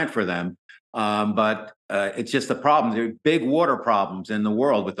new plant for them. But it's just a problem. There are big water problems in the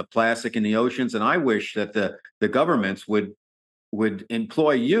world with the plastic in the oceans. And I wish that the governments would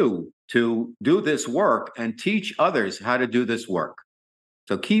employ you to do this work and teach others how to do this work.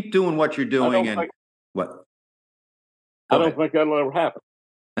 So keep doing what you're doing. And what? I don't think that'll ever happen.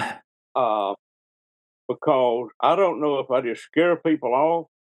 Because I don't know if I just scare people off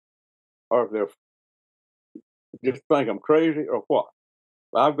or if they're just think I'm crazy or what.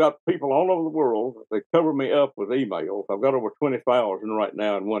 I've got people all over the world. They cover me up with emails. I've got over 20,000 right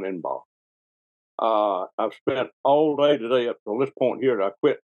now in one inbox. I've spent all day today up to this point here. I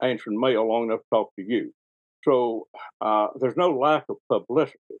quit answering mail long enough to talk to you. So there's no lack of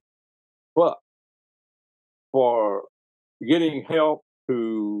publicity. But for getting help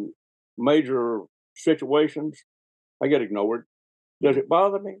to major situations, I get ignored. Does it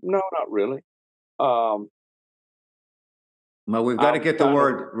bother me? No, not really. Well, we've got to get the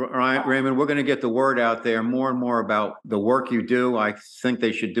word, Raymond. We're going to get the word out there more and more about the work you do. I think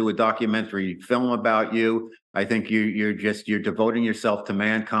they should do a documentary film about you. I think you're devoting yourself to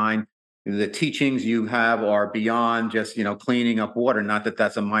mankind. The teachings you have are beyond just cleaning up water. Not that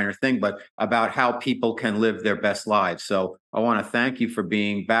that's a minor thing, but about how people can live their best lives. So I want to thank you for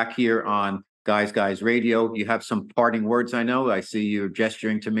being back here on Guys Radio. You have some parting words. I know. I see you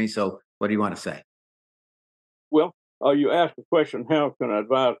gesturing to me. So what do you want to say? Well. You asked the question, how can I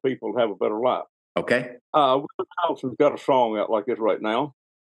advise people to have a better life? Okay. Willie Nelson's got a song out like this right now.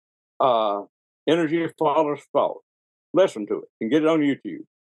 Energy follows thought. Listen to it. You can get it on YouTube,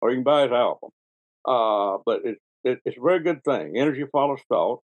 or you can buy his album. But it's a very good thing. Energy follows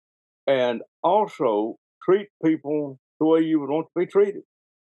thought. And also treat people the way you would want to be treated.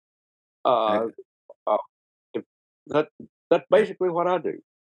 That's basically what I do.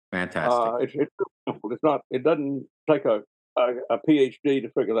 Fantastic. It's simple. It's not. It doesn't take a PhD to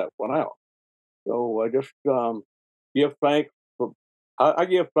figure that one out. So I just give thanks for. I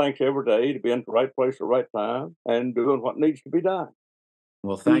give thanks every day to be in the right place at the right time and doing what needs to be done.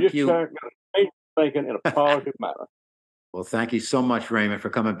 Well, thank you. Thinking in a positive manner. Well, thank you so much, Raymond, for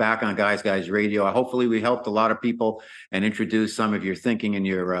coming back on Guys Radio. Hopefully, we helped a lot of people and introduced some of your thinking and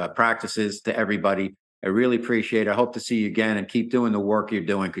your practices to everybody. I really appreciate it. I hope to see you again and keep doing the work you're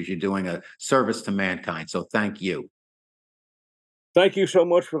doing because you're doing a service to mankind. So thank you. Thank you so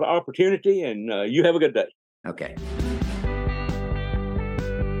much for the opportunity, and you have a good day. Okay.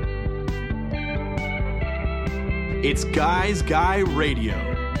 It's Guy Radio.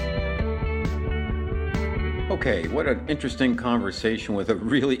 Okay, what an interesting conversation with a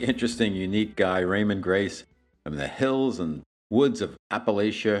really interesting, unique guy, Raymond Grace, from the hills and woods of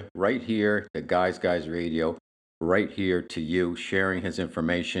Appalachia, right here at Guys Radio, right here to you, sharing his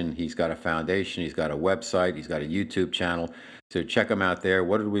information. He's got a foundation, he's got a website, he's got a YouTube channel. So check him out there.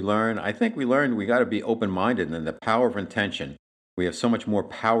 What did we learn? I think we learned we got to be open-minded and the power of intention. We have so much more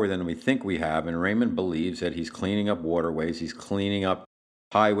power than we think we have, and Raymond believes that he's cleaning up waterways, he's cleaning up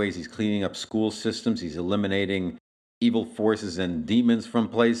highways. He's cleaning up school systems. He's eliminating evil forces and demons from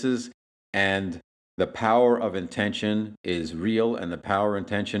places. And the power of intention is real, and the power of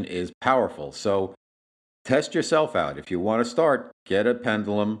intention is powerful. So test yourself out. If you want to start, get a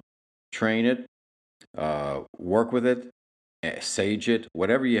pendulum, train it, work with it, sage it,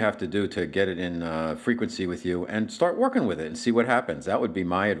 whatever you have to do to get it in frequency with you, and start working with it and see what happens. That would be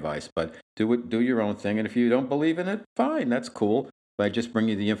my advice. But do your own thing. And if you don't believe in it, fine, that's cool. But I just bring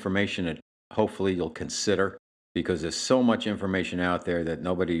you the information that hopefully you'll consider, because there's so much information out there that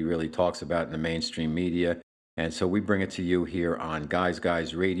nobody really talks about in the mainstream media. And so we bring it to you here on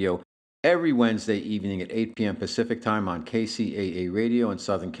Guys Radio every Wednesday evening at 8 p.m. Pacific time on KCAA Radio in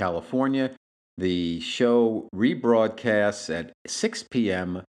Southern California. The show rebroadcasts at 6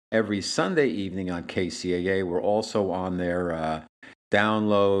 p.m. every Sunday evening on KCAA. We're also on there,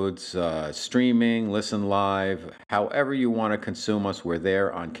 downloads, streaming, listen live, however you want to consume us. We're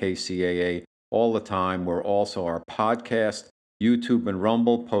there on KCAA all the time. We're also our podcast, YouTube and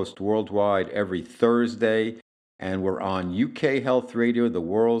Rumble, post worldwide every Thursday. And we're on UK Health Radio, the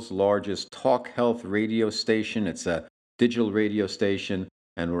world's largest talk health radio station. It's a digital radio station.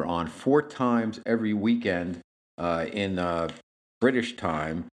 And we're on 4 times every weekend in British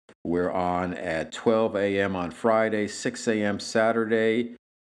time. We're on at 12 a.m. on Friday, 6 a.m. Saturday,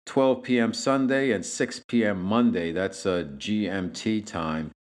 12 p.m. Sunday, and 6 p.m. Monday. That's GMT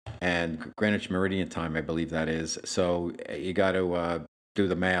time and Greenwich Meridian time, I believe that is. So you got to do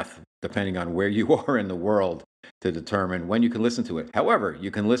the math depending on where you are in the world to determine when you can listen to it. However, you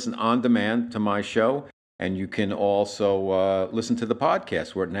can listen on demand to my show. And you can also listen to the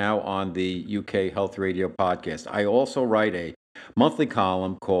podcast. We're now on the UK Health Radio podcast. I also write a monthly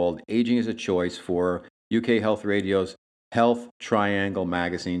column called Aging is a Choice for UK Health Radio's Health Triangle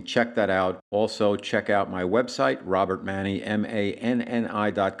magazine. Check that out. Also, check out my website, robertmanni,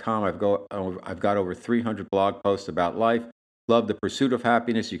 MANNI.com. I've got over 300 blog posts about life. Love the Pursuit of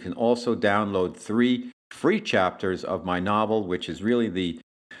Happiness. You can also download 3 free chapters of my novel, which is really the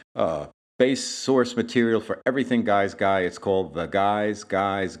base source material for everything Guys Guy. It's called The Guy's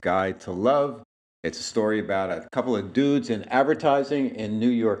Guide to Love. It's a story about a couple of dudes in advertising in New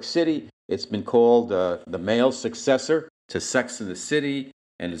York City. It's been called the male successor to Sex and the City,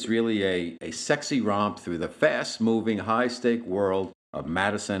 and it's really a sexy romp through the fast-moving, high-stake world of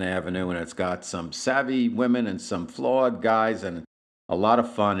Madison Avenue, and it's got some savvy women and some flawed guys and a lot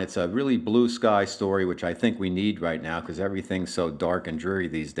of fun. It's a really blue sky story, which I think we need right now because everything's so dark and dreary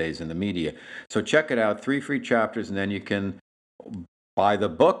these days in the media. So check it out, 3 free chapters, and then you can buy the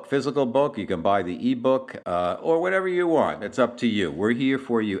book, physical book. You can buy the ebook or whatever you want. It's up to you. We're here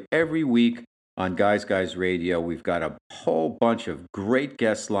for you every week on Guys Radio. We've got a whole bunch of great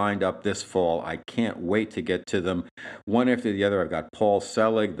guests lined up this fall. I can't wait to get to them one after the other. I've got Paul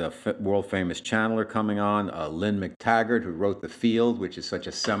Selig, the world-famous channeler, coming on, Lynn McTaggart, who wrote The Field, which is such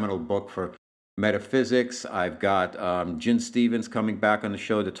a seminal book for metaphysics. I've got Jen Stevens coming back on the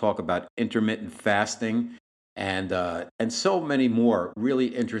show to talk about intermittent fasting, and so many more really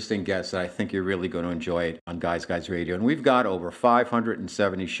interesting guests that I think you're really going to enjoy it on Guys Radio. And we've got over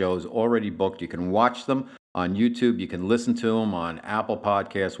 570 shows already booked. You can watch them on YouTube. You can listen to them on Apple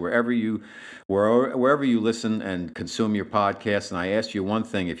Podcasts, wherever you listen and consume your podcasts. And I ask you one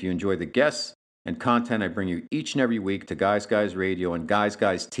thing: if you enjoy the guests and content I bring you each and every week to Guys Radio and Guys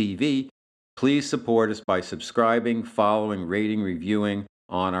TV, please support us by subscribing, following, rating, reviewing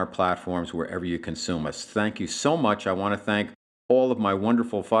on our platforms wherever you consume us. Thank you so much. I want to thank all of my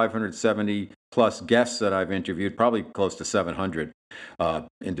wonderful 570 plus guests that I've interviewed, probably close to 700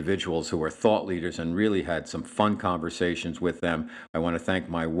 individuals who are thought leaders, and really had some fun conversations with them. I want to thank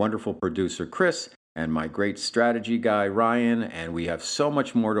my wonderful producer, Chris, and my great strategy guy, Ryan, and we have so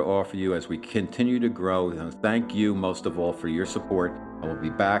much more to offer you as we continue to grow. And thank you most of all for your support. I will be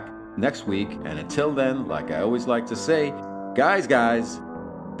back next week, and until then, like I always like to say, guys,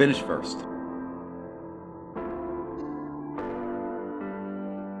 finish first.